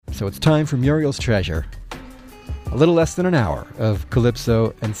So it's time for Muriel's Treasure. A little less than an hour of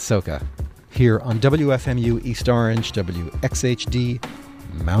calypso and soca here on WFMU East Orange, WXHD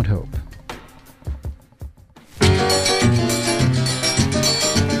Mount Hope.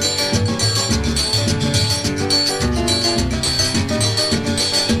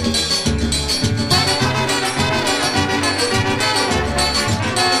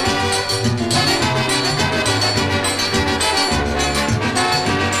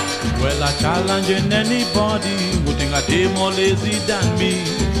 Challenging anybody who think a day more lazy than me.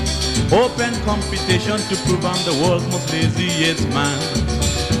 Open competition to prove I'm the world's most laziest man.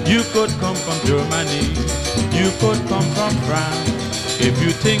 You could come from Germany, you could come from France. If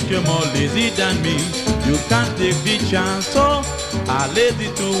you think you're more lazy than me, you can't take the chance. So I'm lazy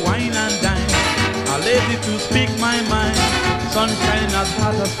to wine and dine, I'm lazy to speak my mind. Sunshine as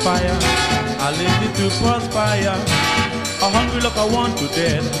hot as fire, I'm lazy to perspire. A hungry look I want to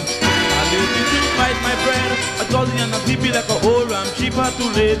dead, lazy to fight my bread. A dozen and a sleepy like a whole ram. Cheaper, too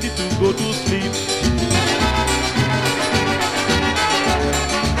lazy to go to sleep.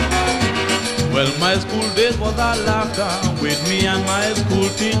 Well, my school days was a laughter with me and my school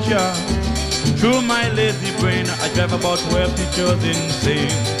teacher. Through my lazy brain, I drive about 12 teachers insane.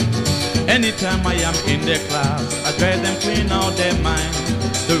 Anytime I am in their class, I drive them clean out their mind.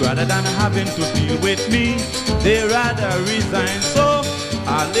 So rather than having to deal with me, they rather resign. So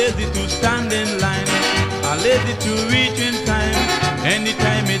I'm lazy to stand in line, I'm lazy to reach in time.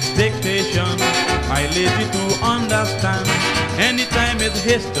 Anytime it's dictation, I'm lazy to understand. Anytime it's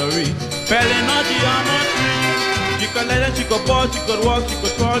history, spelling or geometry. She could let she could ball, she could walk, she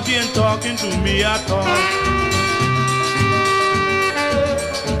could crawl. She ain't talking to me at all.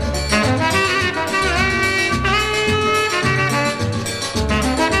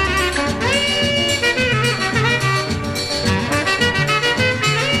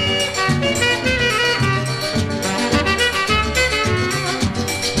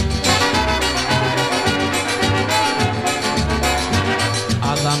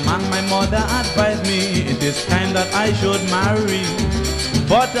 Mother advised me it is time that I should marry,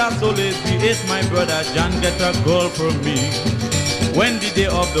 but as so lazy is my brother John get a girl for me. When the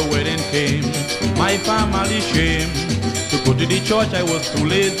day of the wedding came, my family shame. To go to the church I was too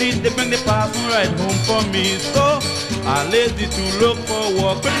lazy, they bring the parson right home for me. So I lazy to look for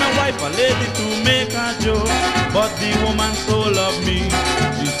work with my wife, I lazy to make a joke. But the woman so loved me,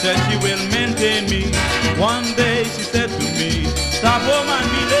 she said she will maintain me. One day she said to me, stop woman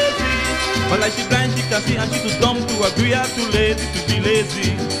be lazy. But like she blind, she can see, and she too dumb to agree, or too lazy to be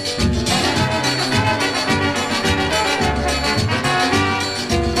lazy.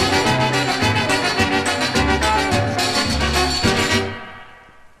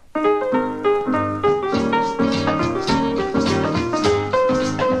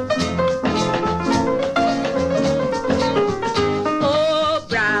 Oh,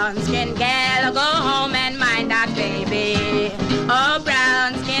 brown skin gal, go home and mind that baby. Oh,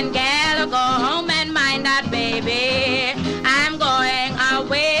 brown skin gal, go home and mind that baby. I'm going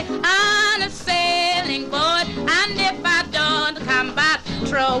away on a sailing boat, and if I don't come back,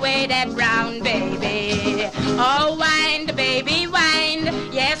 throw away that brown baby. Oh, wind, baby, wind.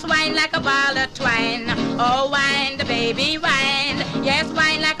 Yes, wind like a ball of twine. Oh, wind, baby, wind. Yes,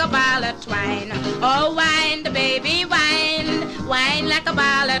 wind like a ball of twine. Oh, wind, baby, wind. Wind like a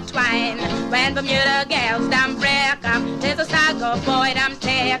ball of twine. When Bermuda gals them break up, there's a sago boy them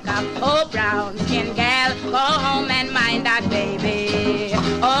take up. Oh, brown skin gal, go home and mind that baby.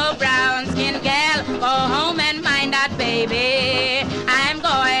 Oh, brown skin gal, go home and mind that baby. I'm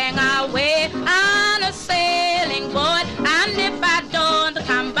going away on a sailing boat, and if I don't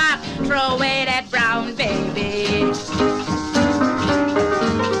come back, throw away that brown baby.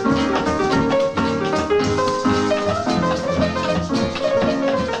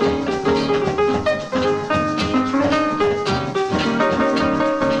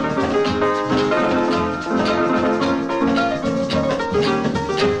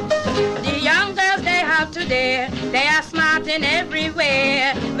 They are smart in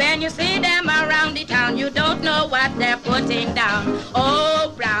everywhere. When you see them around the town, you don't know what they're putting down.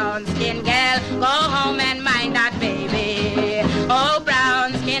 Oh, brown skin girl, go home and mind that baby. Oh,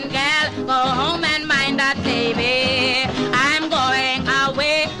 brown skin girl, go home and mind that baby. I'm going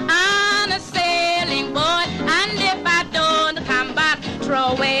away on a sailing boat, and if I don't come back,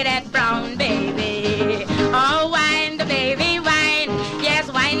 throw away that brown baby. Oh, wine the baby, wine. Yes,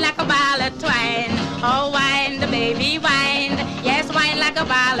 wine like a ball of twine. Oh, wine the baby, wine. Yes, wine like a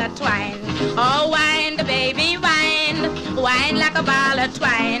ball of twine. Oh, wine the baby, wine. Wine like a ball of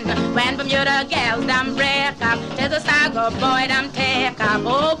twine. When Bermuda girls them break up, there's a sago boy them take up.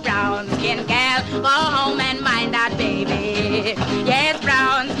 Oh, brown skin gal, go home and mind that baby. Yes,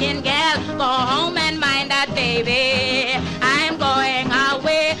 brown skin gal, go home and mind that baby. I'm going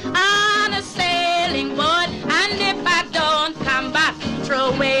away on a sailing boat, and if I don't come back, throw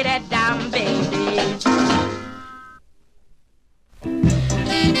away that damn baby.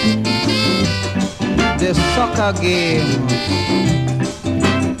 The soccer game.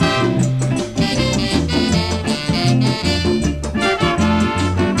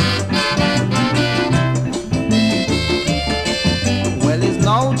 Well, is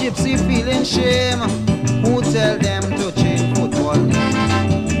now Gypsy feeling shame? Who tell them to change football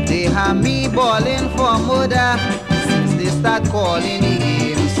name? They have me balling for mother since they start calling the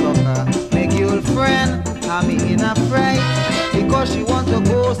game soccer. My girlfriend have me in a fright because she want to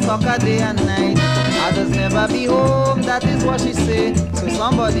go soccer day and night. Others never be home, that is what she say. So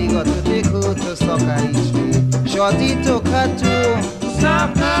somebody got to take her to soccer each day. Shorty took her to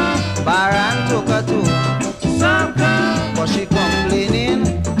soccer, Baran took her to soccer, but she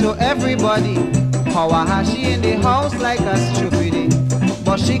complaining to everybody how I she in the house like a stupidity.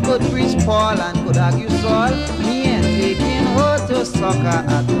 But she could preach Paul and could argue Saul. Me ain't taking her to soccer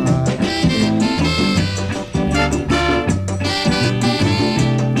at all.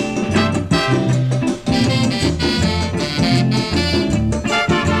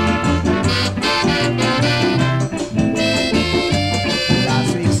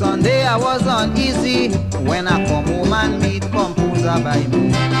 I was uneasy when I come home and meet composer by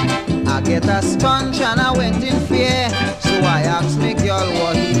me. I get a sponge and I went in fear, so I asked me girl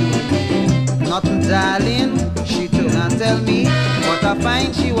what he doing. Nothing darling, she turned and tell me, but I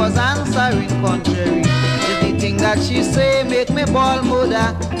find she was answering contrary. The thing that she say make me ball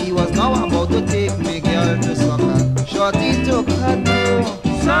mother. He was now about to take me girl to soccer. Shorty took her to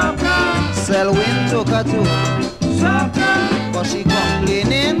soccer, Selwyn took her to soccer, but she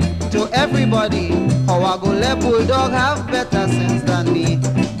complaining to everybody how I go let Bulldog have better sense than me.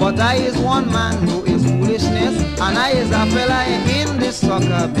 But I is one man who is foolishness, and I is a fella in this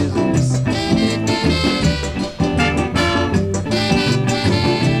soccer business.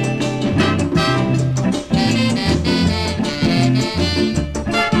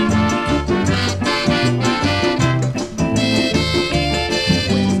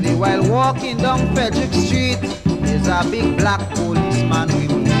 Wednesday while walking down Frederick Street, there's a big black policeman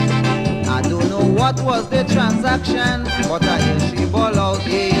with me. I don't know what was the transaction, but I hear she ball out,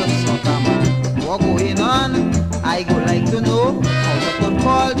 hey, you soccer man. What going on? I go like to know how you could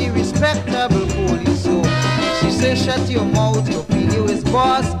call the respectable police so. She say, shut your mouth, you feel you is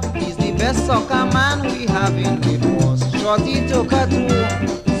boss. He's the best soccer man we have in the force. Shorty took her to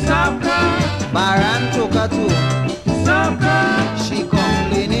soccer, Baran took her to soccer. She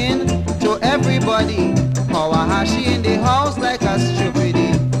complaining to everybody how I she in the house like a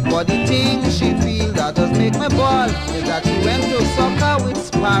stupidity. But the thing she feel that does make me ball is that she went to soccer with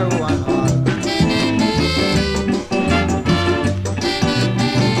Sparrow and all.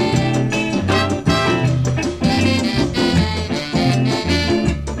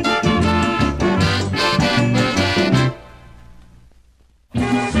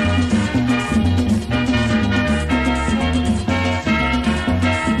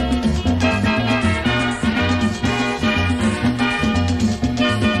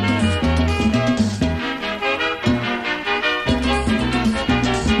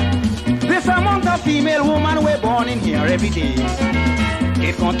 Female woman we're born in here every day.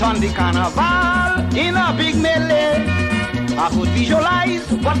 It gon' turn the carnival in a big melee. I could visualize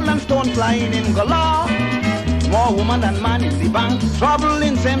Portland stone flying in galore. More woman than man in the bank, trouble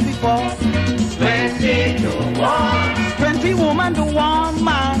in 74. 20 to 1. 20 woman to 1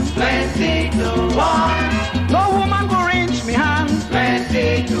 man. 20 to 1. No woman go range me hand.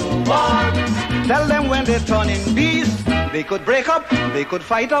 20 to 1. Tell them when they turn in beast, they could break up, they could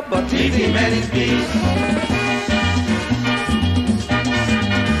fight up, but leave the men in peace.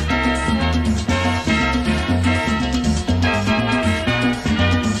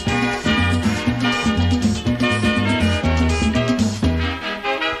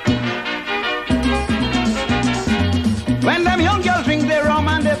 When them young girls drink their rum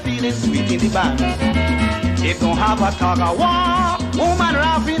and they're feeling sweet in the band, they don't have a tug of war, woman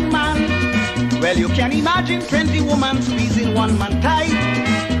raving man. Well, you can imagine 20 women squeezing one man tight.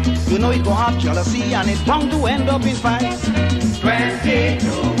 You know it gon' have jealousy and it's bound to end up in fights. 20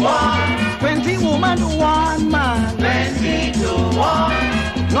 to 1. 20 women to 1 man. 20 to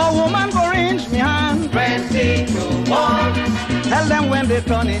 1. No woman go range me hand. 20 to 1. Tell them when they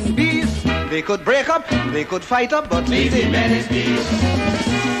turn in beast, they could break up, they could fight up, but leave the men in peace.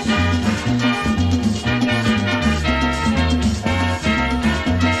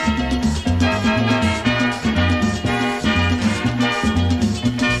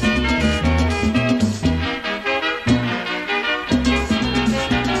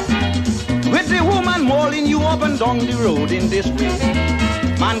 the road in disgrace.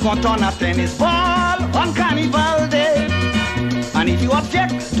 Man gon' turn a tennis ball on Carnival Day. And if you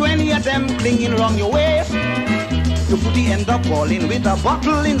object to any of them clinging round your waist, your booty end up falling with a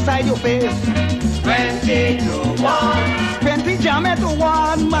bottle inside your face. 20 to 1. 20 jam to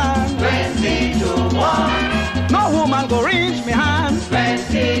 1 man. 20 to 1. No woman go reach me hand.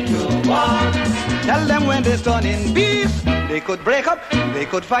 20 to 1. Tell them when they turn in beef, they could break up, they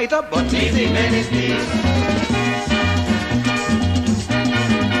could fight up, but Leave the men in peace.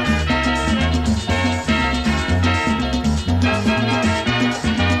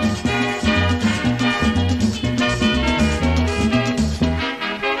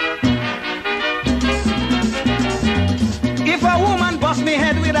 if a woman bust me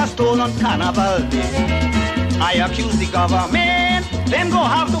head with a stone on Carnival Day, I accuse the government, them go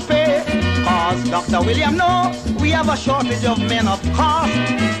have to pay. Cause Dr. William know we have a shortage of men of course.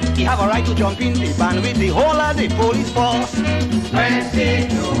 He have a right to jump in the van with the whole of the police force. 20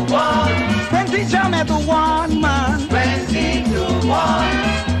 to 1. 20 jam to 1 man. 20 to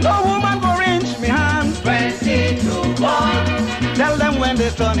 1. No woman go wrench me hand. 20 to 1. Tell them when they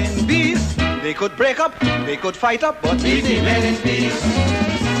turn in beast, they could break up, they could fight up, but Leave the men in peace.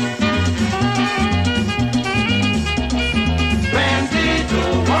 20 to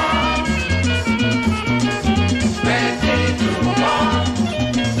 1. 20 to 1.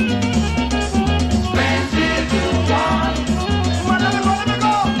 20 to 1. Woman, let me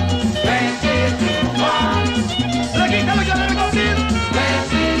go. 20 to 1. Let me go, please.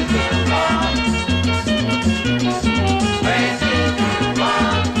 20 to 1. 20 to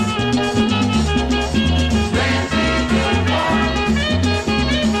 1. 20 to 1.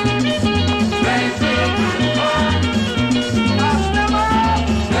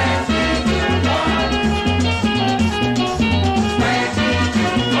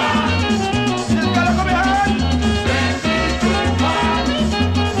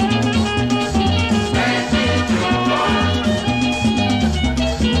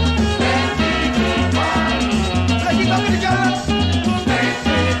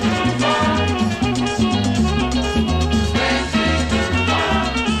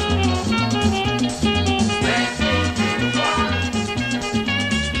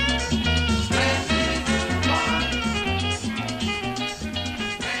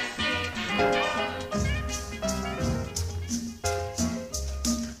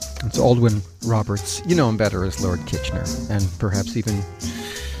 Aldwyn Roberts, you know him better as Lord Kitchener, and perhaps even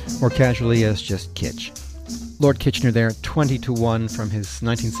more casually as just Kitch. Lord Kitchener there, 20 to 1 from his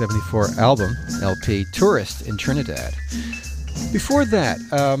 1974 album, LP, Tourist in Trinidad. Before that,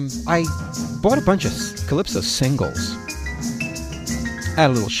 I bought a bunch of Calypso singles at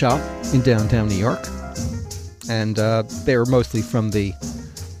a little shop in downtown New York, and they were mostly from the,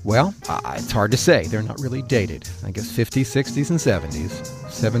 well, it's hard to say. They're not really dated. I guess 50s, 60s, and 70s.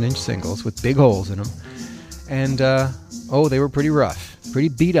 7-inch singles with big holes in them. And, they were pretty rough. Pretty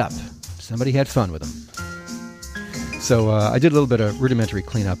beat up. Somebody had fun with them. So I did a little bit of rudimentary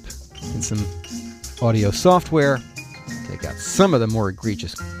cleanup in some audio software. Take out some of the more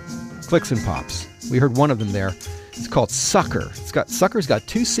egregious clicks and pops. We heard one of them there. It's called Sucker. Sucker's got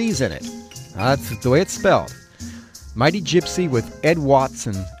 2 C's in it. That's the way it's spelled. Mighty Gypsy with Ed Watts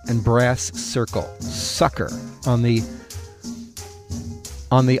and Brass Circle. Sucker on the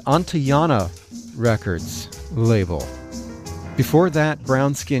Antillana Records label. Before that,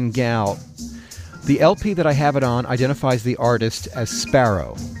 Brown Skin Gal. The LP that I have it on identifies the artist as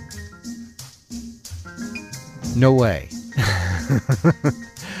Sparrow. No way.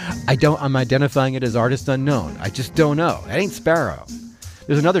 I'm identifying it as artist unknown. I just don't know. It ain't Sparrow.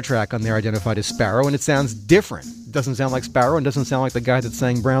 There's another track on there identified as Sparrow, and it sounds different. It doesn't sound like Sparrow, and doesn't sound like the guy that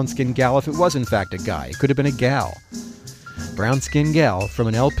sang Brown Skin Gal if it was in fact a guy. It could have been a gal. Brown Skin Gal from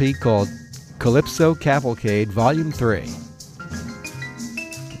an LP called Calypso Cavalcade Volume 3.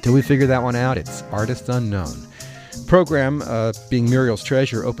 Until we figure that one out, it's artist unknown. Program, being Muriel's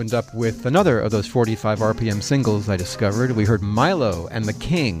Treasure, opened up with another of those 45 RPM singles I discovered. We heard Milo and the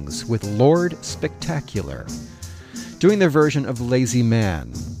Kings with Lord Spectacular, doing their version of Lazy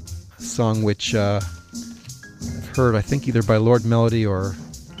Man, a song which I've heard, I think, either by Lord Melody or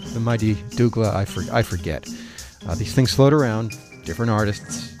the Mighty Dougla, I forget. These things float around, different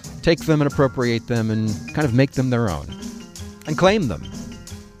artists take them and appropriate them and kind of make them their own and claim them.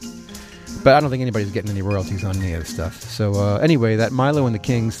 But I don't think anybody's getting any royalties on any of this stuff. So anyway, that Milo and the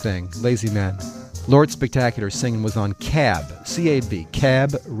Kings thing, Lazy Man, Lord Spectacular singing was on Cab, C-A-B,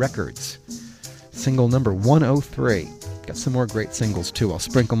 Cab Records. Single number 103. Got some more great singles too. I'll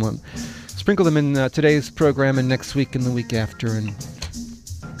sprinkle them in today's program and next week and the week after, and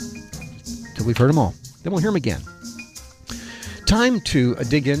till we've heard them all. Then we'll hear them again. time to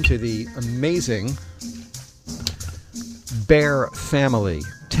dig into the amazing Bear Family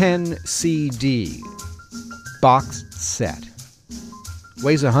 10 CD box set.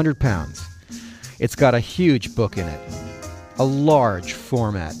 Weighs 100 pounds. It's got a huge book in it. A large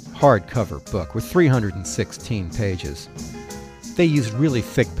format hardcover book with 316 pages. They used really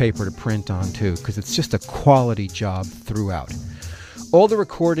thick paper to print on too, because it's just a quality job throughout. All the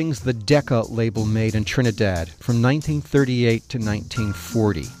recordings the Decca label made in Trinidad from 1938 to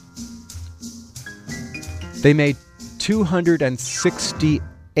 1940. They made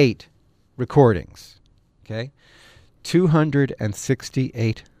 268 recordings. Okay?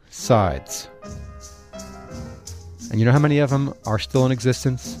 268 sides. And you know how many of them are still in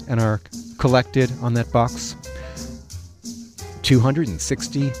existence and are collected on that box?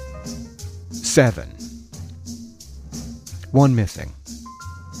 267. One missing.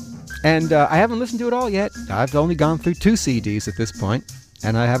 And I haven't listened to it all yet. I've only gone through 2 CDs at this point,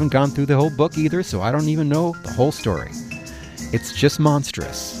 and I haven't gone through the whole book either, so I don't even know the whole story. It's just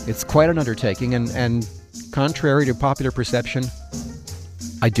monstrous. It's quite an undertaking, and contrary to popular perception,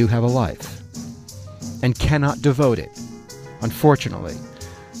 I do have a life, and cannot devote it, unfortunately,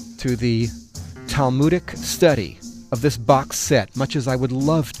 to the Talmudic study of this box set, much as I would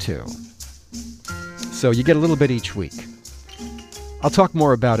love to. So you get a little bit each week. I'll talk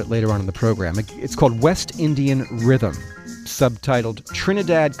more about it later on in the program. It's called West Indian Rhythm, subtitled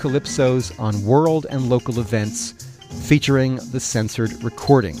Trinidad Calypsos on World and Local Events, featuring the censored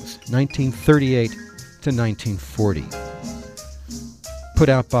recordings, 1938 to 1940. Put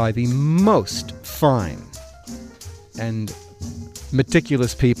out by the most fine and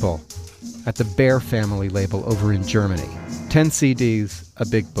meticulous people at the Bear Family label over in Germany. 10 CDs, a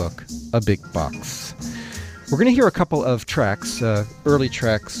big book, a big box. We're going to hear a couple of tracks, early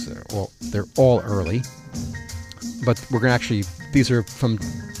tracks. Well, they're all early, but we're going to actually, these are from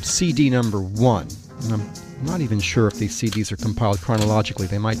CD number 1. And I'm not even sure if these CDs are compiled chronologically.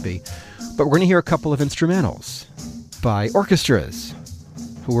 They might be. But we're going to hear a couple of instrumentals by orchestras,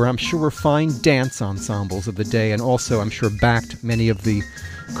 who were, I'm sure, fine dance ensembles of the day, and also, I'm sure, backed many of the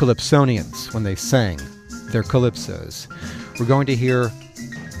calypsonians when they sang their calypsos. We're going to hear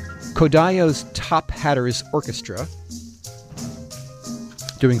Kodayo's Top Hatters Orchestra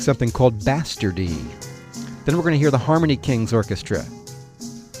doing something called Bastardy. Then we're going to hear the Harmony Kings Orchestra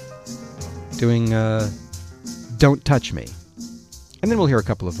doing Don't Touch Me. And then we'll hear a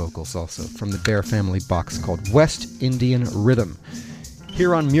couple of vocals also from the Bear Family box called West Indian Rhythm.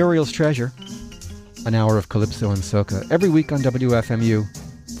 Here on Muriel's Treasure, an hour of Calypso and Soca, every week on WFMU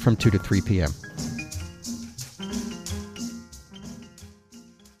from 2 to 3 p.m.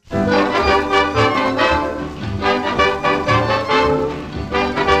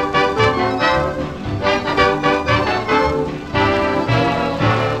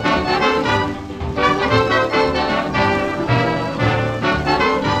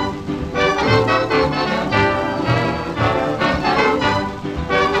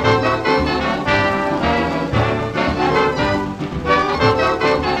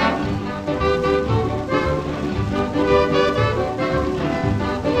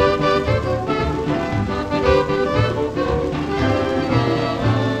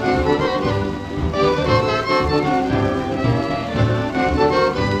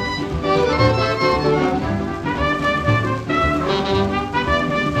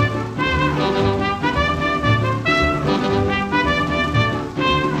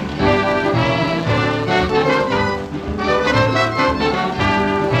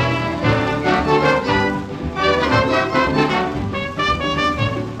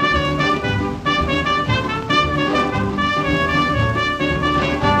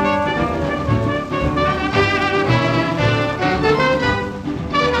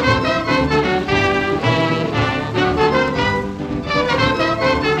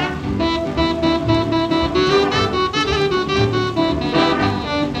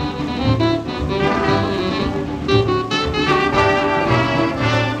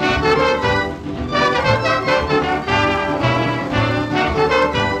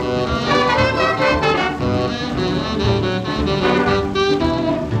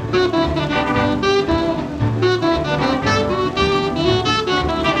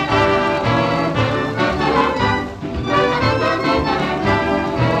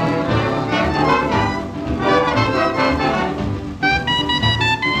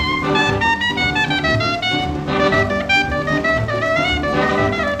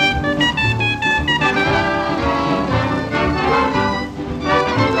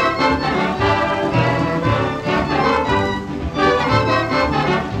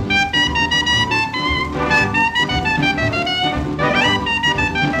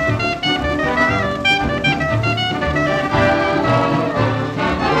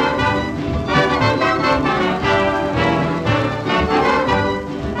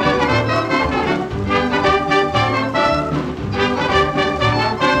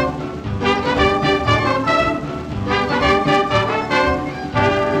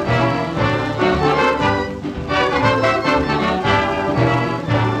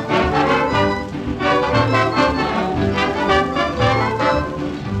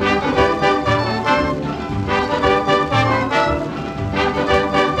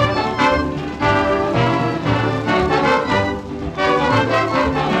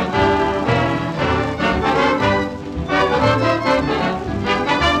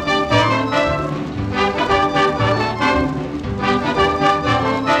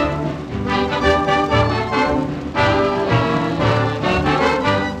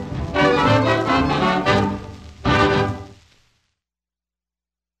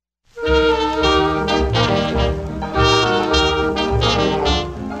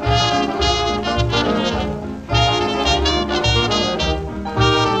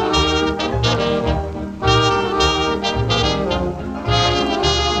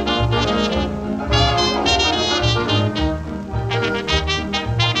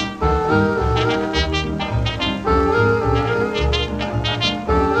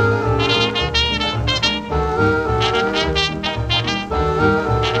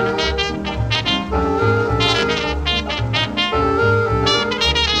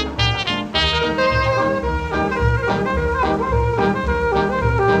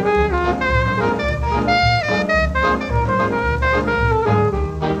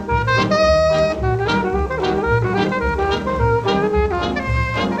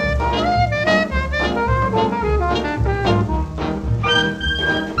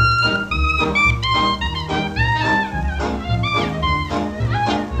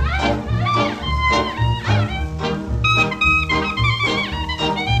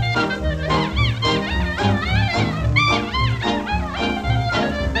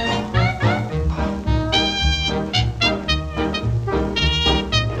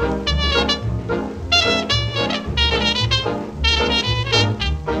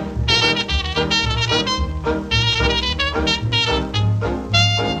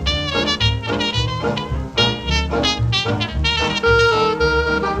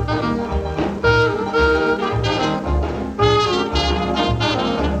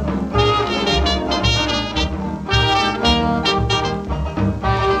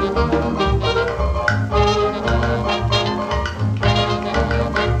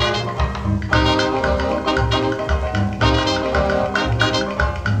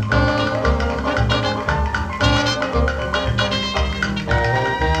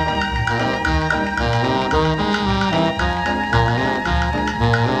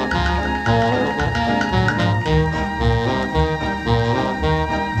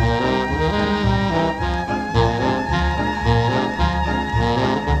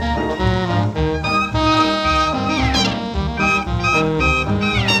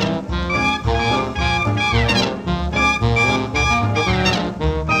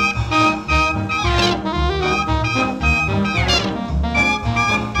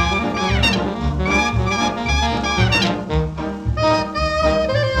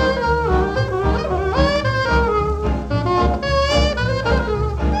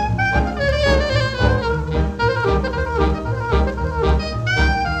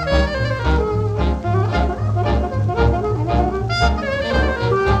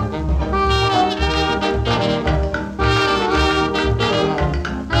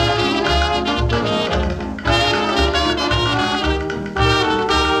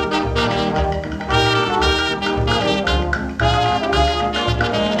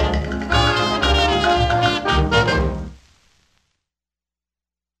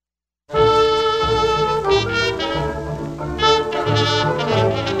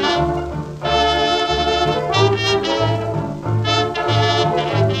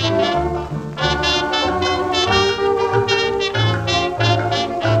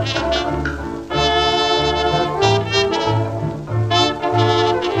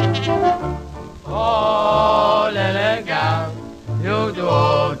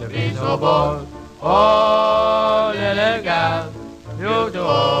 old to be so bold. Oh, little girl, you're too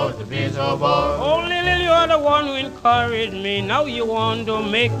old to be so bold. Oh, Lily, you're the one who encouraged me. Now you want to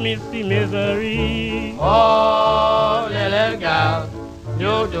make me see misery. Oh, little girl,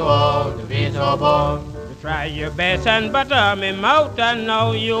 you're too old to be so bold. You try your best and butter me mouth, and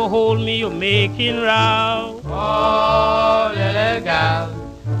now you hold me, you're making row. Oh, little girl,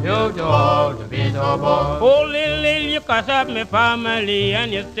 you're too old to be so bold. Oh, Lily, you cut up my family,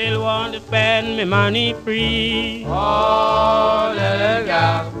 and you still want to spend me money free. Oh, little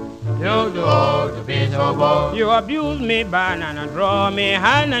girl, you're too old to be so bold. You abuse me, ban, and draw me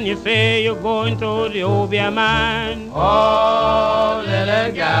hand, and you say you're going to the Obia man. Oh,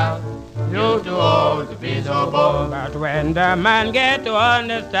 little girl, you're too old to be so bold. But when the man get to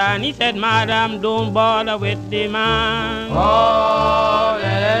understand, he said, Madam, don't bother with the man. Oh,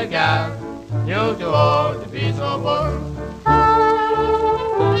 little girl, you're too old to be so bold.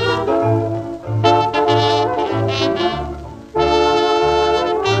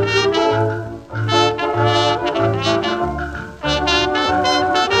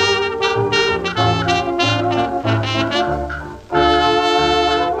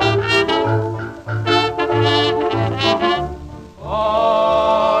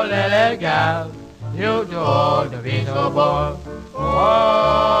 You're too old to be so bold.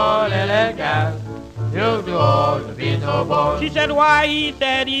 Oh, little girl, you're too old to be so bold. She said, why? He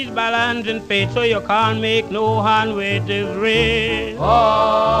said he's balancing fate, so you can't make no hand with his wrist.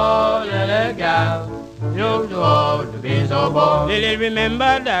 Oh, little girl, you're too old to be so bold. Lily,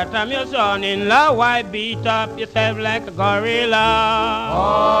 remember that I'm your son-in-law. Why beat up yourself like a gorilla?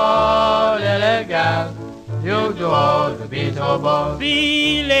 Oh, little girl, you're too old to be so bold.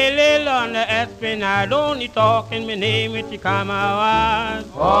 See, Lily, on the Esplanade, only talking my name with the camera.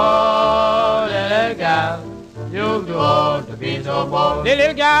 Oh, little girl, you're too old to be so bold.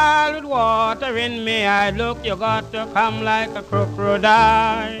 Little girl with water in me eye, look, you got to come like a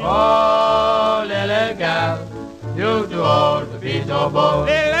crocodile. Oh, little girl, you're too old to be so bold.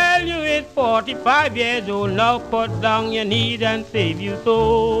 Little you is 45 years old, now put down your knees and save your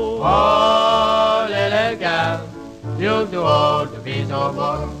soul. Oh, little girl, you're too old to be so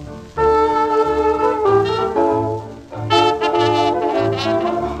bold.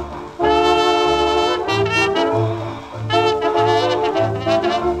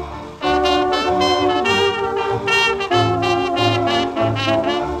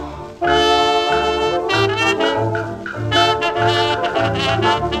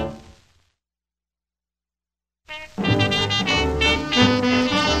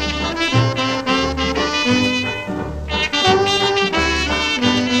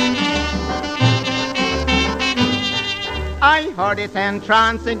 I heard it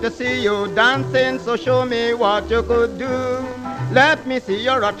entrancing to see you dancing, so show me what you could do. Let me see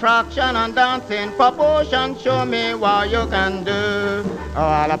your attraction and dancing proportion, show me what you can do.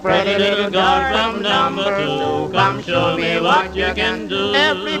 Oh, a pretty little girl from number 2, come show me what you can do.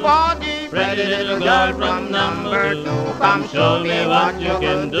 Everybody, pretty little girl from number 2, come show me what you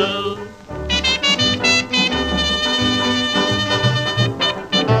can do.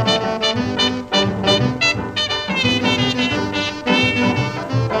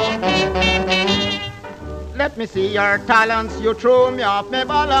 Let me see your talents, you throw me off my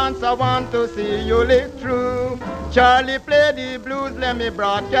balance, I want to see you live through. Charlie play the blues, let me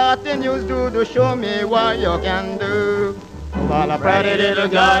broadcast the news, do show me what you can do. Well, a pretty little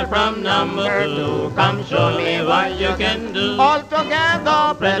girl from number 2, come show me what you can do. All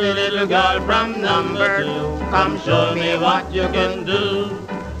together, pretty little girl from number 2, come show me what you can do.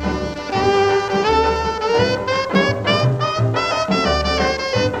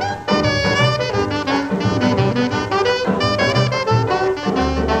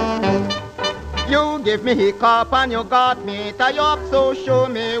 You give me hiccup and you got me tie up, so show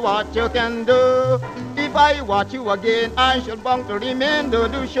me what you can do. If I watch you again, I should bound to remain.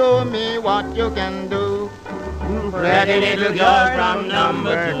 Do show me what you can do. Pretty little girl from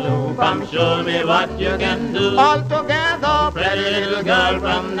number 2, come show me what you can do. All together, Pretty little girl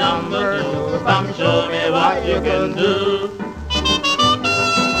from number 2, come show me what you can do.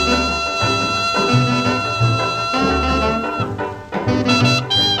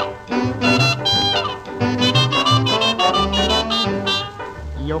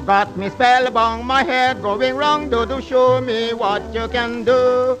 You got me spellbound, my head going wrong. Do show me what you can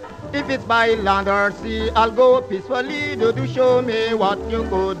do. If it's by land or sea, I'll go peacefully. Do show me what you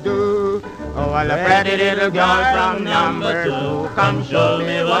could do. Oh, well, a pretty little girl from number 2, come show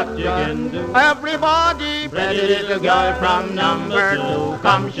me what you can do. Everybody, Pretty little girl from number 2,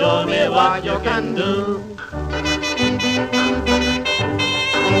 come show me what you can do.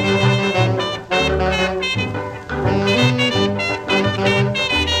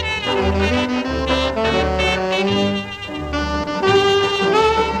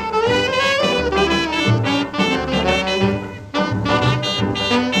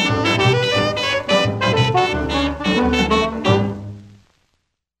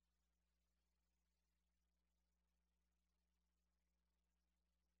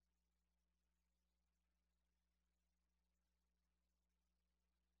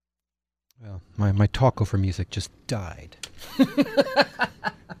 Well, my talk over music just died.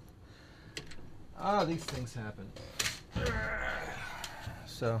 These things happen.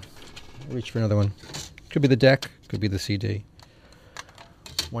 So, reach for another one. Could be the deck, could be the CD.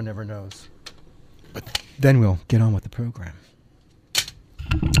 One never knows. But then we'll get on with the program.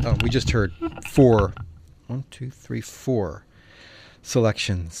 Oh, we just heard 4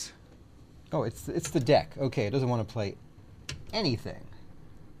 selections. Oh, it's the deck. Okay, it doesn't want to play anything.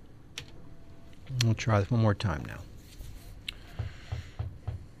 We'll try this one more time now.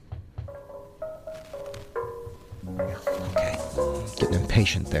 Okay, getting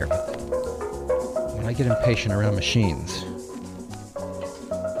impatient there. When I get impatient around machines,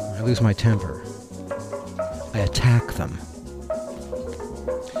 I lose my temper. I attack them.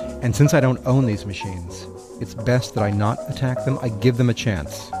 And since I don't own these machines, it's best that I not attack them. I give them a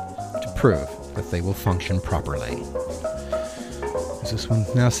chance to prove that they will function properly. As this one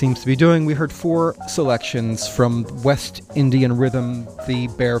now seems to be doing, we heard 4 selections from West Indian Rhythm, the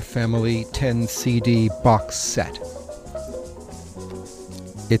Bear Family 10 CD box set.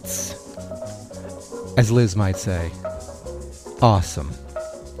 It's, as Liz might say, awesome.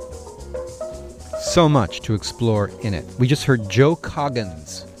 So much to explore in it. We just heard Joe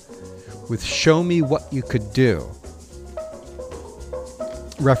Coggins with Show Me What You Could Do.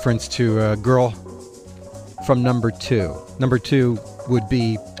 Reference to a girl from number 2. Number 2 would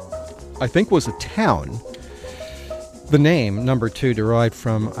be, I think, was a town. The name, number 2, derived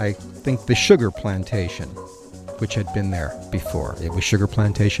from, I think, the sugar plantation, which had been there before. It was Sugar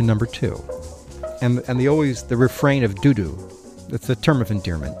Plantation number 2. And the refrain of doo-doo. It's a term of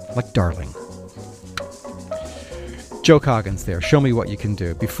endearment, like darling. Joe Coggins there, Show Me What You Can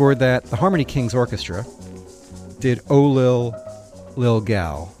Do. Before that, the Harmony Kings Orchestra did Oh Lil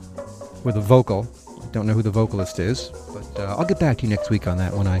Gal with a vocal. I don't know who the vocalist is, but I'll get back to you next week on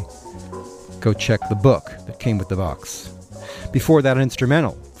that when I go check the book that came with the box. Before that, an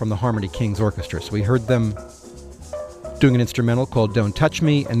instrumental from the Harmony Kings Orchestra. So we heard them doing an instrumental called Don't Touch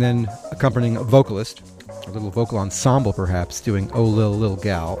Me, and then accompanying a vocalist, a little vocal ensemble perhaps, doing Oh Lil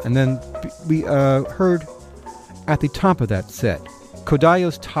Gal. And then we heard at the top of that set,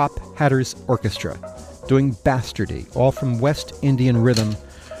 Kodayo's Top Hatters Orchestra doing Bastardy, all from West Indian Rhythm,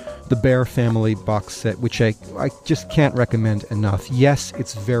 the Bear Family box set, which I just can't recommend enough. Yes,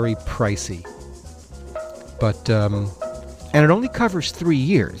 it's very pricey, but and it only covers 3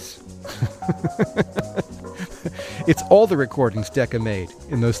 years. It's all the recordings Decca made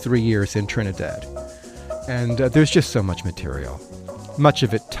in those 3 years in Trinidad, and there's just so much material, much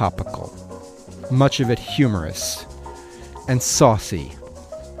of it topical, much of it humorous and saucy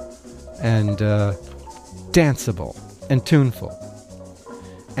and danceable and tuneful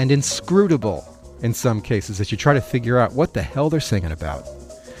and inscrutable in some cases as you try to figure out what the hell they're singing about.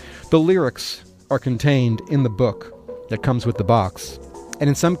 The lyrics are contained in the book that comes with the box, and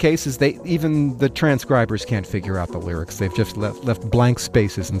in some cases even the transcribers can't figure out the lyrics. They've just left blank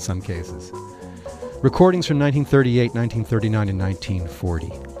spaces in some cases. Recordings from 1938, 1939, and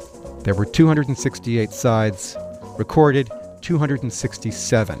 1940. There were 268 sides recorded,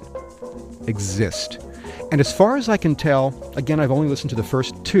 267 exist. And as far as I can tell, again, I've only listened to the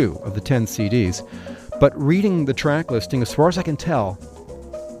first 2 of the 10 CDs, but reading the track listing, as far as I can tell,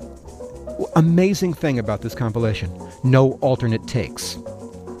 amazing thing about this compilation, no alternate takes.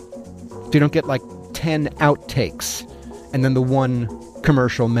 You don't get like 10 outtakes and then the one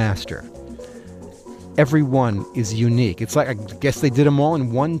commercial master. Every one is unique. It's like, I guess they did them all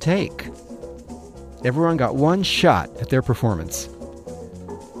in one take. Everyone got one shot at their performance.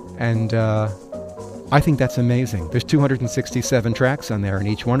 And I think that's amazing. There's 267 tracks on there, and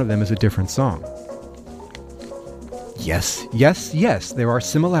each one of them is a different song. Yes, there are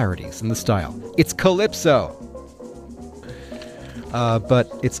similarities in the style. It's Calypso! But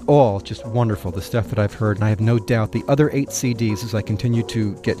it's all just wonderful, the stuff that I've heard, and I have no doubt the other 8 CDs, as I continue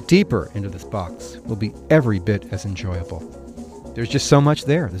to get deeper into this box, will be every bit as enjoyable. There's just so much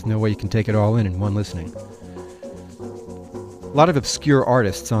there. There's no way you can take it all in one listening. A lot of obscure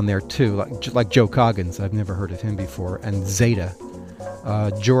artists on there, too, like Joe Coggins. I've never heard of him before. And Zeta.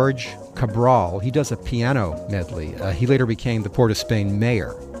 George Cabral, he does a piano medley. He later became the Port of Spain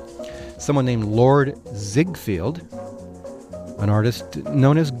mayor. Someone named Lord Ziegfeld, an artist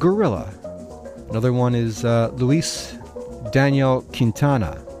known as Gorilla. Another one is Luis Daniel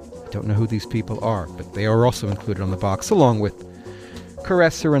Quintana. I don't know who these people are, but they are also included on the box, along with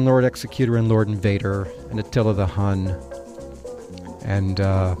Caresser and Lord Executor and Lord Invader and Attila the Hun and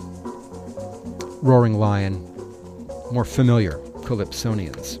Roaring Lion, more familiar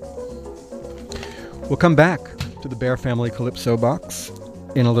Calypsonians. We'll come back to the Bear Family Calypso box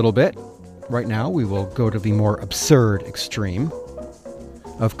in a little bit. right now we will go to the more absurd extreme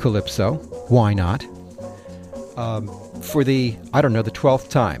of calypso. Why not? For the 12th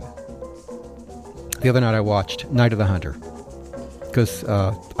time. The other night I watched Night of the Hunter. Because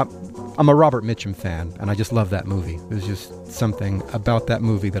I'm a Robert Mitchum fan, and I just love that movie. There's just something about that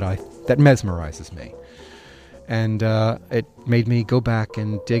movie that mesmerizes me. And it made me go back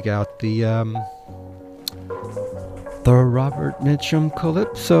and dig out the Robert Mitchum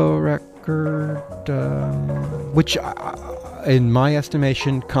Calypso record, which, in my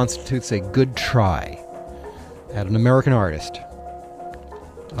estimation, constitutes a good try at an American artist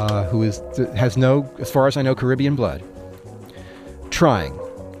who has no, as far as I know, Caribbean blood, trying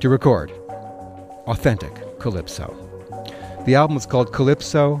to record authentic calypso. The album is called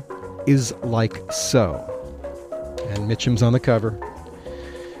Calypso Is Like So, and Mitchum's on the cover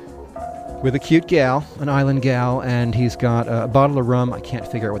with a cute gal, an island gal, and he's got a bottle of rum. I can't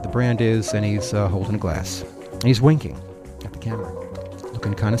figure out what the brand is, and he's holding a glass. And he's winking at the camera,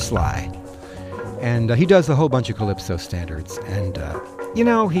 looking kind of sly. And he does a whole bunch of calypso standards, and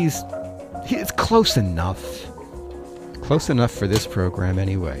it's close enough. Close enough for this program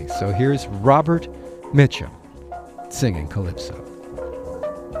anyway. So here's Robert Mitchum singing calypso.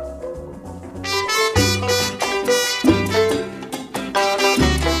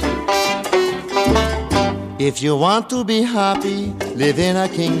 If you want to be happy, live in a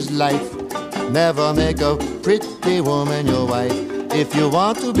king's life. Never make a pretty woman your wife. If you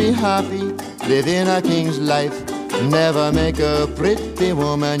want to be happy, live in a king's life. Never make a pretty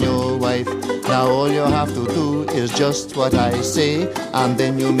woman your wife. Now all you have to do is just what I say, and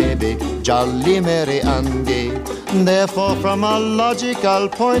then you may be jolly, merry and gay. Therefore, from a logical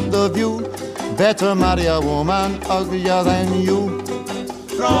point of view, better marry a woman uglier than you.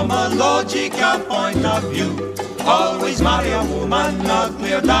 From a logical point of view, always marry a woman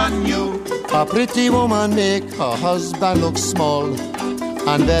uglier than you. A pretty woman make her husband look small,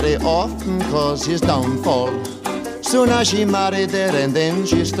 and very often cause his downfall. Soon as she married there, and then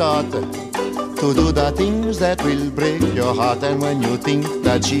she start to do the things that will break your heart. And when you think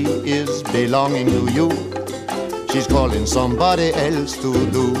that she is belonging to you, she's calling somebody else to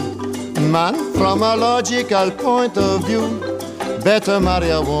do. Man, from a logical point of view, better marry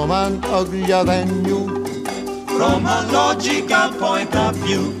a woman uglier than you. From a logical point of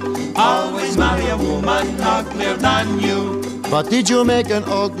view, always marry a woman uglier than you. But did you make an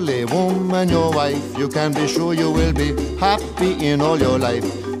ugly woman your wife, you can be sure you will be happy in all your life.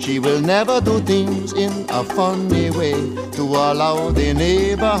 She will never do things in a funny way to allow the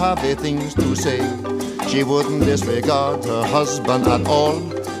neighbor have the things to say. She wouldn't disregard her husband at all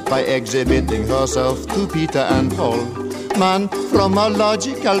by exhibiting herself to Peter and Paul. Man, from a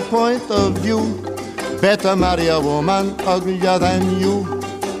logical point of view, better marry a woman uglier than you.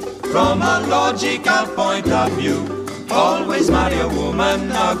 From a logical point of view, always marry a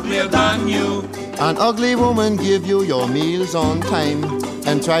woman uglier than you. An ugly woman give you your meals on time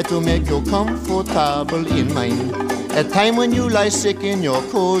and try to make you comfortable in mind. A time when you lie sick in your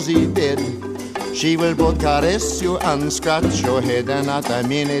cozy bed, she will both caress you and scratch your head. And not a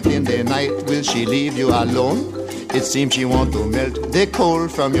minute in the night will she leave you alone. It seems she want to melt the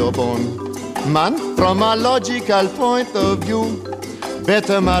cold from your bone. Man, from a logical point of view,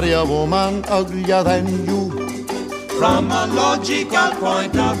 better marry a woman uglier than you. From a logical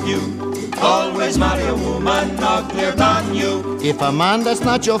point of view, always marry a woman uglier than you. If a man that's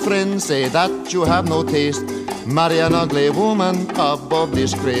not your friend say that you have no taste, marry an ugly woman above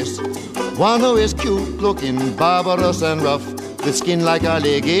disgrace. One who is cute looking, barbarous and rough, with skin like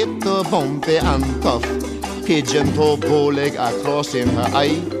alligator, bumpy and tough. Pigeon toe, bow leg across in her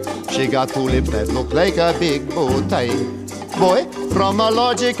eye. She got two lips that look like a big bow tie. Boy, from a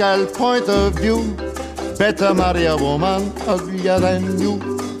logical point of view, better marry a woman uglier than you.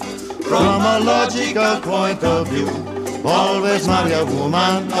 From a logical point of view, always marry a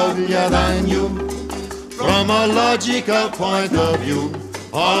woman uglier than you. From a logical point of view,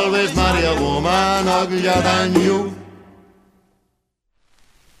 always marry a woman uglier than you.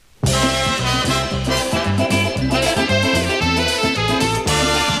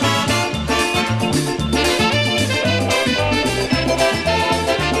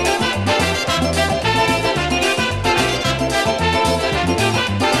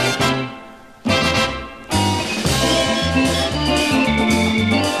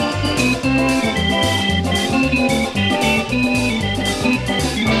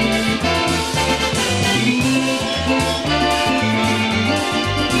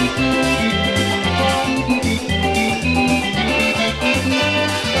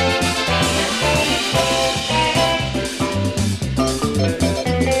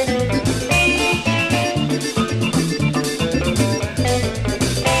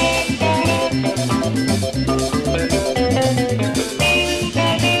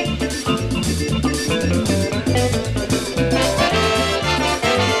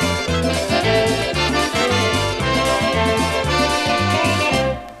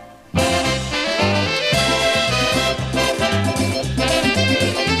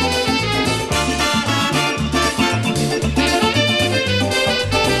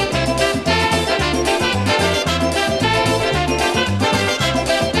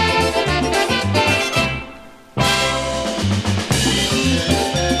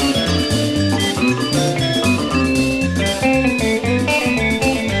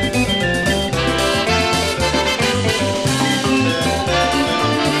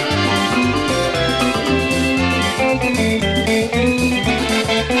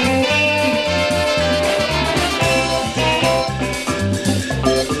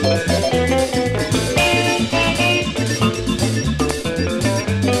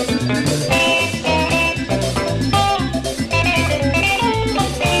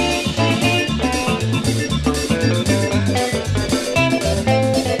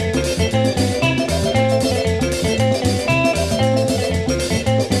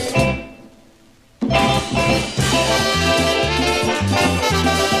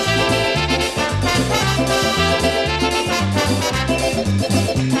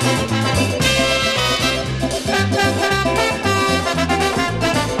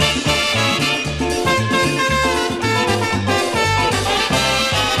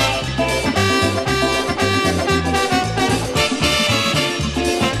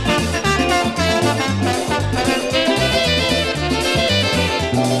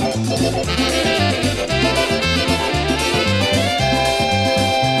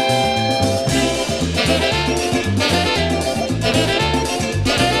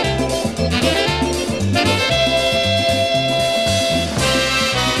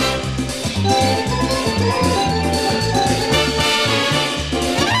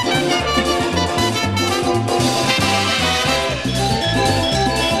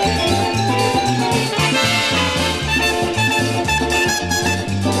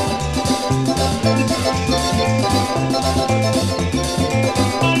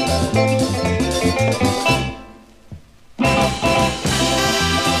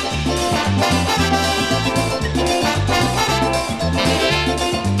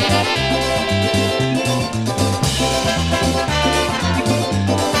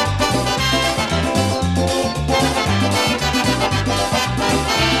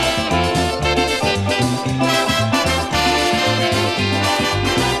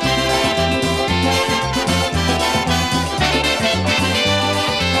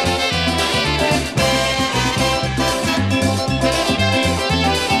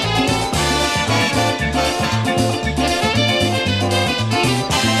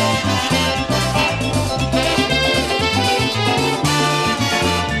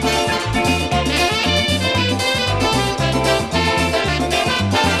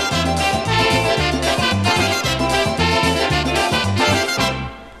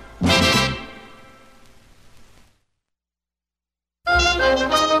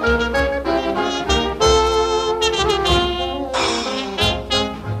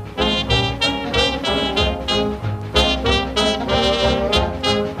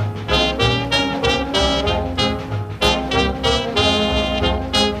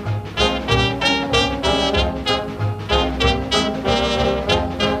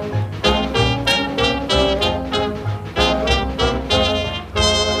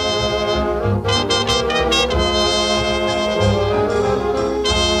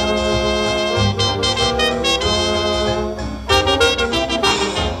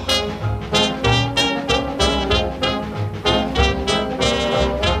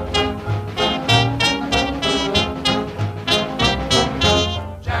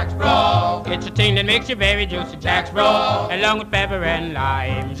 makes you very juicy. Jack's Broth, along with pepper and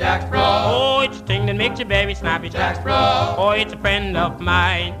lime. Jack's Broth. Oh, it's a thing that makes you very snappy. Jack's Broth. Oh, it's a friend of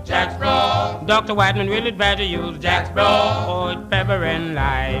mine. Jack's Broth. Dr. Whiteman will advise you use Jack's Broth. Oh, it's pepper and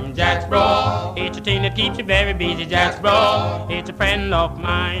lime. Jack's Broth. It's a thing that keeps you very busy. Jack's Broth. It's a friend of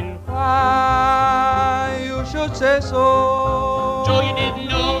mine. Why you should say so? So you didn't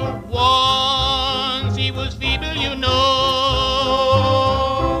know once he was feeble, you know.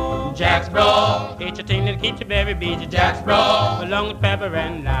 Jack's Broth. It's a thing that keeps you very busy. Jack's Broth. Along with pepper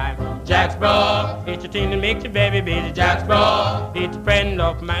and lime. Jack's Broth. It's a thing that makes you very busy. Jack's Broth. It's a friend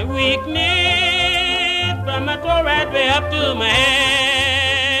of my weakness. From my toe right way up to my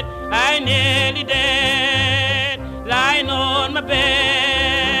head. I nearly dead, lying on my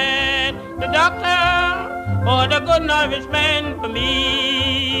bed. The doctor, or the good nourishment for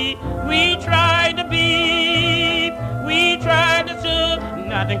me. We tried the beef, we tried the soup.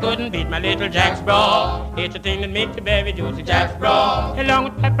 Nothing couldn't beat my little Jack's Broth. It's a thing that makes you very juicy. Jack's Broth. Along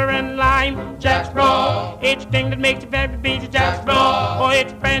with pepper and lime. Jack's Broth. It's a thing that makes you very busy. Jack's Broth. Oh,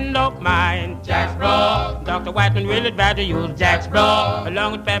 it's a friend of mine. Jack's Broth. Dr. Whiteman will advise you use Jack's Broth.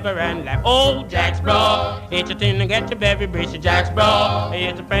 along with pepper and lime. Oh, Jack's Broth. it's a thing that gets you very busy. Jack's Broth.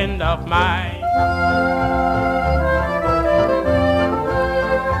 It's a friend of mine.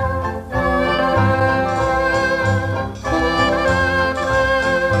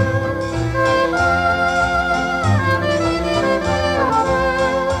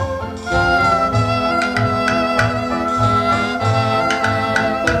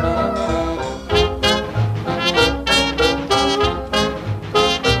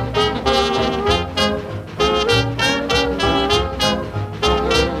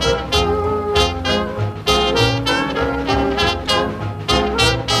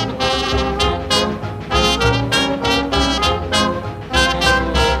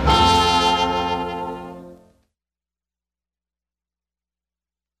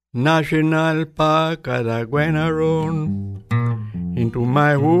 National Park as I went around. Into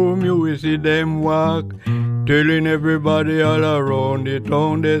my home you will see them walk, telling everybody all around the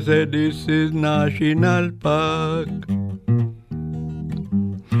town they say this is National Park.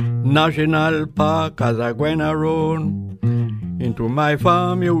 National Park as I went around. Into my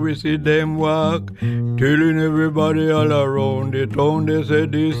farm you will see them walk, telling everybody all around the town they say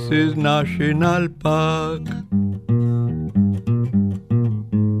this is National Park.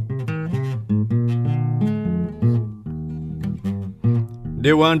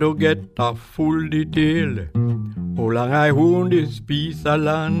 They want to get a full detail. How long I own this piece of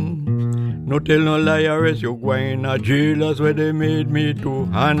land? No tell no liar as you going to jail. That's where they made me to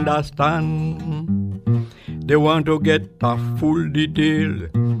understand. They want to get a full detail.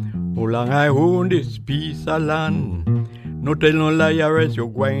 How long I own this piece of land? No tell no liar as you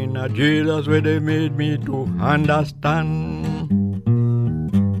going to jail. That's where they made me to understand.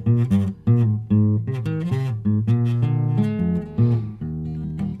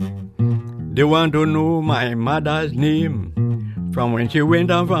 They want to know my mother's name, from when she went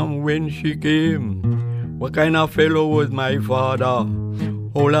and from when she came. What kind of fellow was my father?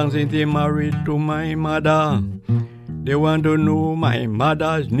 How long since he married to my mother? They want to know my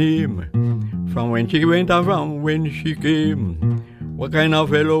mother's name, from when she went and from when she came. What kind of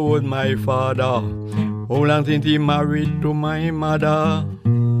fellow was my father? How long since he married to my mother?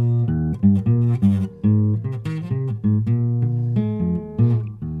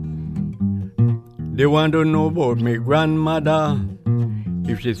 They want to know about me grandmother,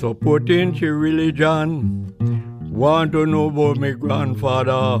 if she's supporting she religion. Want to know about me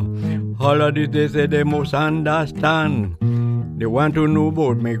grandfather, all of this they say they must understand. They want to know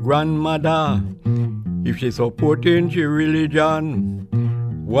about me grandmother, if she's supporting she religion.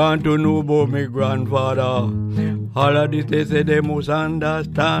 Want to know about me grandfather, all of this they say they must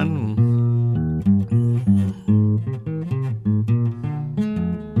understand.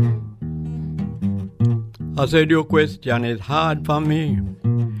 I said your question is hard for me.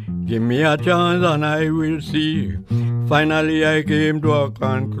 Give me a chance and I will see. Finally I came to a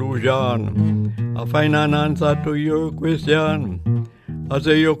conclusion. I find an answer to your question. I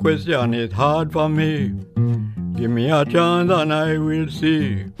say your question is hard for me. Give me a chance and I will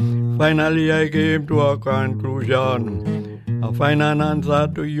see. Finally I came to a conclusion. I find an answer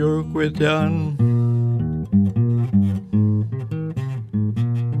to your question.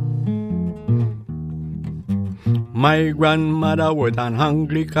 My grandmother was an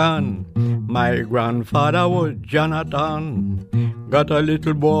Anglican. My grandfather was Jonathan. Got a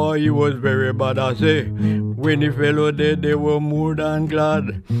little boy, he was very bad, I say. When the fellow dead, they were more than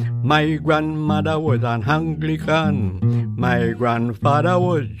glad. My grandmother was an Anglican. My grandfather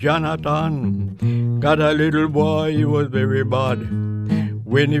was Jonathan. Got a little boy, he was very bad.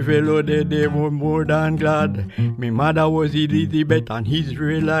 When he fell out there, they were more than glad. Me mother was Elizabeth and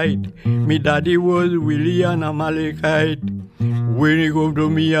Israelite. Me daddy was Willie and Amalekite. When he come to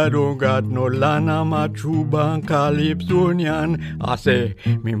me, I don't got no land. I'm a true and Calypsonian. I say,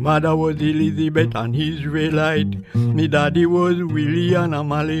 me mother was Elizabeth and Israelite. Me daddy was Willie and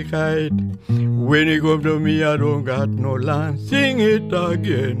Amalekite. When he come to me, I don't got no land. Sing it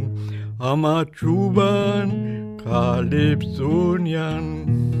again. I'm a true and Calypsonian.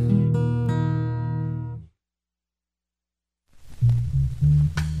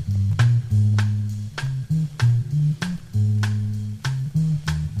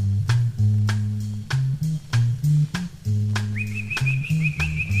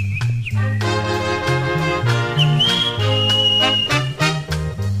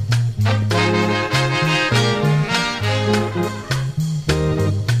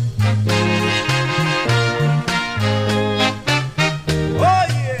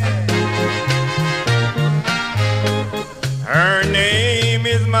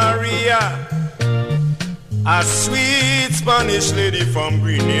 A sweet Spanish lady from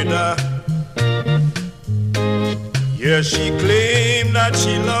Grenada. Yeah, she claimed that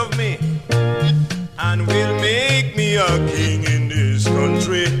she loved me and will make me a king in this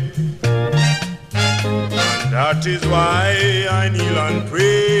country. And that is why I kneel and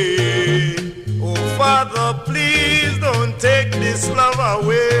pray. Oh, Father, please don't take this love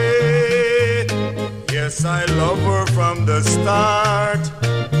away. Yes, I love her from the start,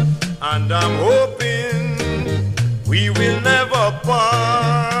 and I'm hoping we will never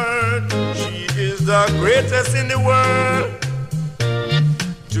part. She is the greatest in the world.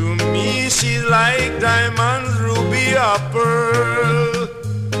 To me, she's like diamonds, ruby, or pearl.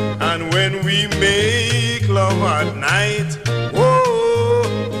 And when we make love at night,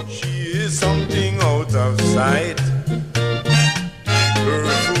 whoa, she is something out of sight. Her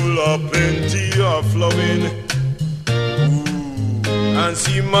full of plenty of loving. Ooh, and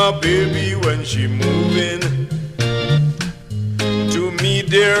see my baby when she moving. To me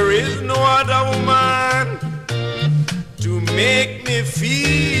there is no other woman to make me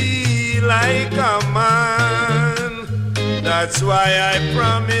feel like a man. That's why I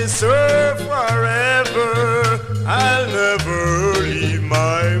promise her forever I'll never leave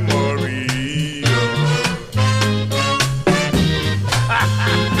my Maria.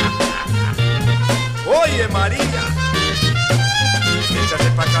 Oye María, échate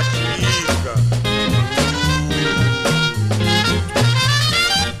pa' acá, chica.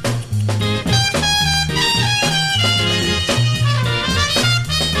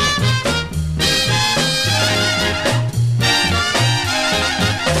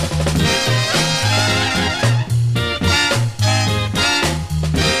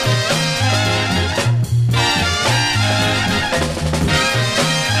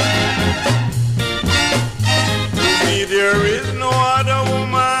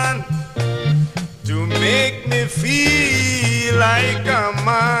 Feel like a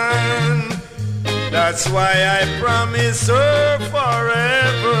man. That's why I promise her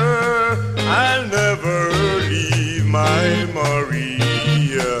forever I'll never leave my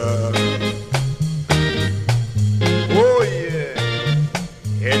Maria. Oh yeah,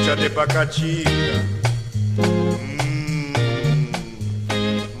 échate pa' acá, chica.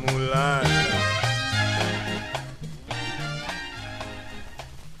 Mulata.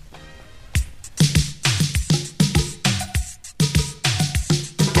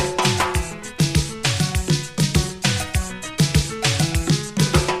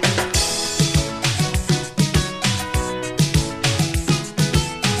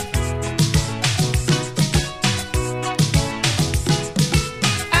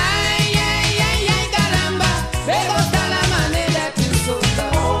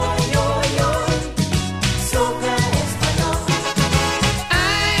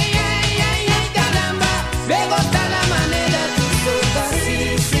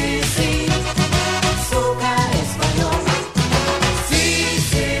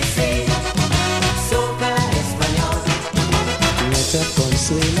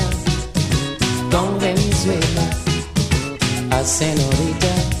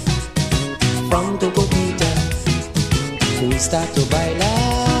 Senorita, from Tocopita, we start to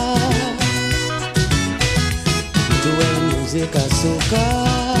bailar to a music azúcar.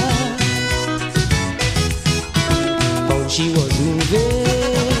 When she was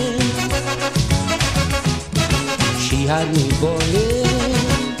moving, she had me balling.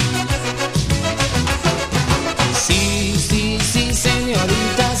 Sí, sí, sí,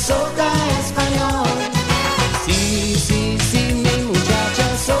 señorita, soca español. Sí, sí, sí, mi muchacha,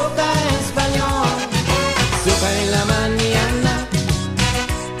 soca español.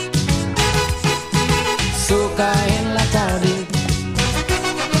 soca en la tarde,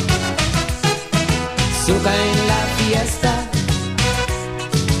 soca en la fiesta,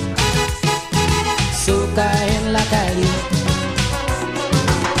 soca en la calle.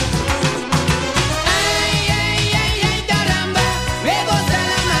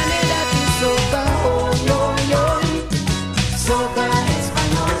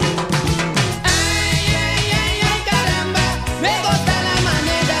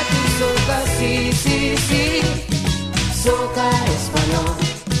 Soca español,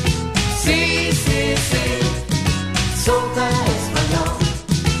 sí, sí, sí, soca español,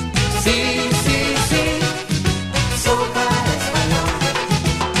 sí, sí, sí, soca español.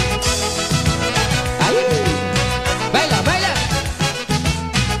 ¡Ay! ¡Baila, baila!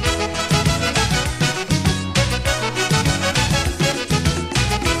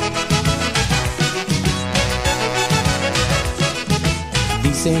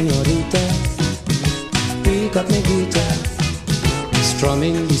 Mi señorita, pick up my guitar,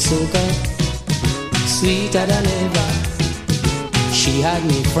 strumming the soca, sweeter than ever. She had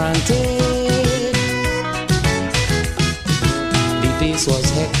me frantic, the pace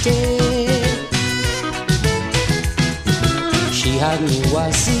was hectic. She had me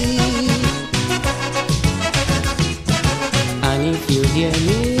wassy, and if you hear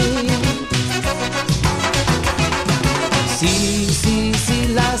me, sí, sí, sí,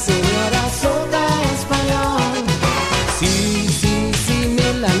 la señora soca español. Sí, sí, sí,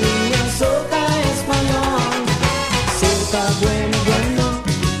 la niña soca español, soca bueno, bueno,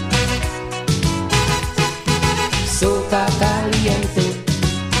 soca caliente,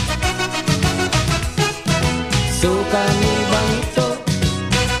 soca muy bonito,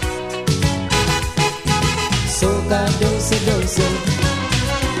 soca dulce, dulce.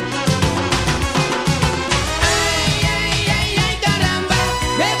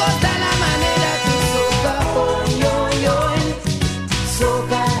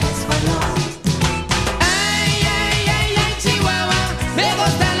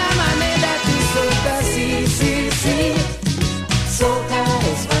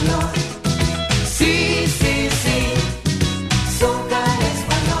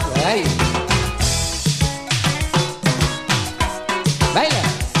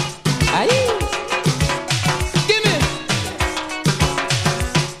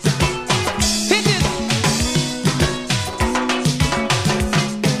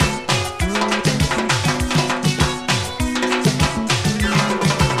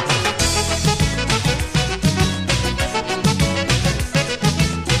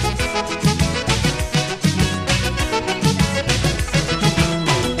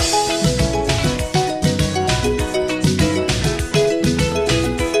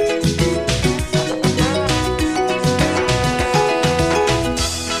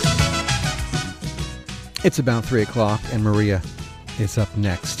 It's about 3 o'clock, and Maria is up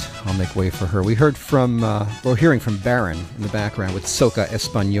next. I'll make way for her. We heard from, we're hearing from Baron in the background with Soca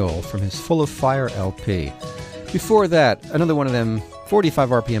Español from his Full of Fire LP. Before that, another one of them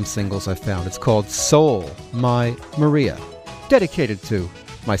 45 RPM singles I found. It's called Soul, My Maria, dedicated to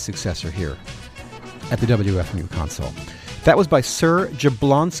my successor here at the WFMU console. That was by Sir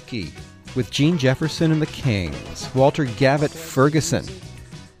Jablonski with Gene Jefferson and the Kings. Walter Gavitt Ferguson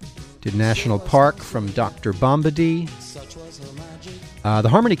did National Park from Dr. Bombadil. The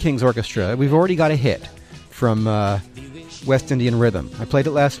Harmony Kings Orchestra, we've already got a hit from West Indian Rhythm. I played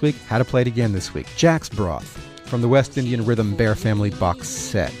it last week, had to play it again this week. Jack's Broth from the West Indian Rhythm Bear Family box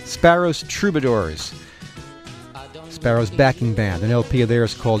set. Sparrow's Troubadours, Sparrow's backing band. An LP of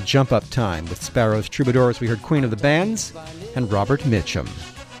theirs called Jump Up Time. With Sparrow's Troubadours, we heard Queen of the Bands and Robert Mitchum.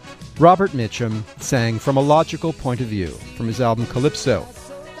 Robert Mitchum sang From a Logical Point of View from his album Calypso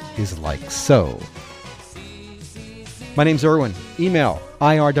is Like So. My name's Irwin. Email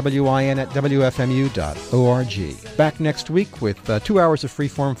irwin@wfmu.org. Back next week with 2 hours of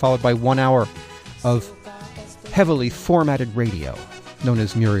freeform followed by 1 hour of heavily formatted radio known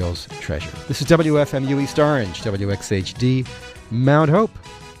as Muriel's Treasure. This is WFMU East Orange, WXHD Mount Hope.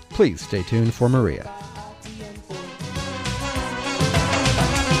 Please stay tuned for Maria.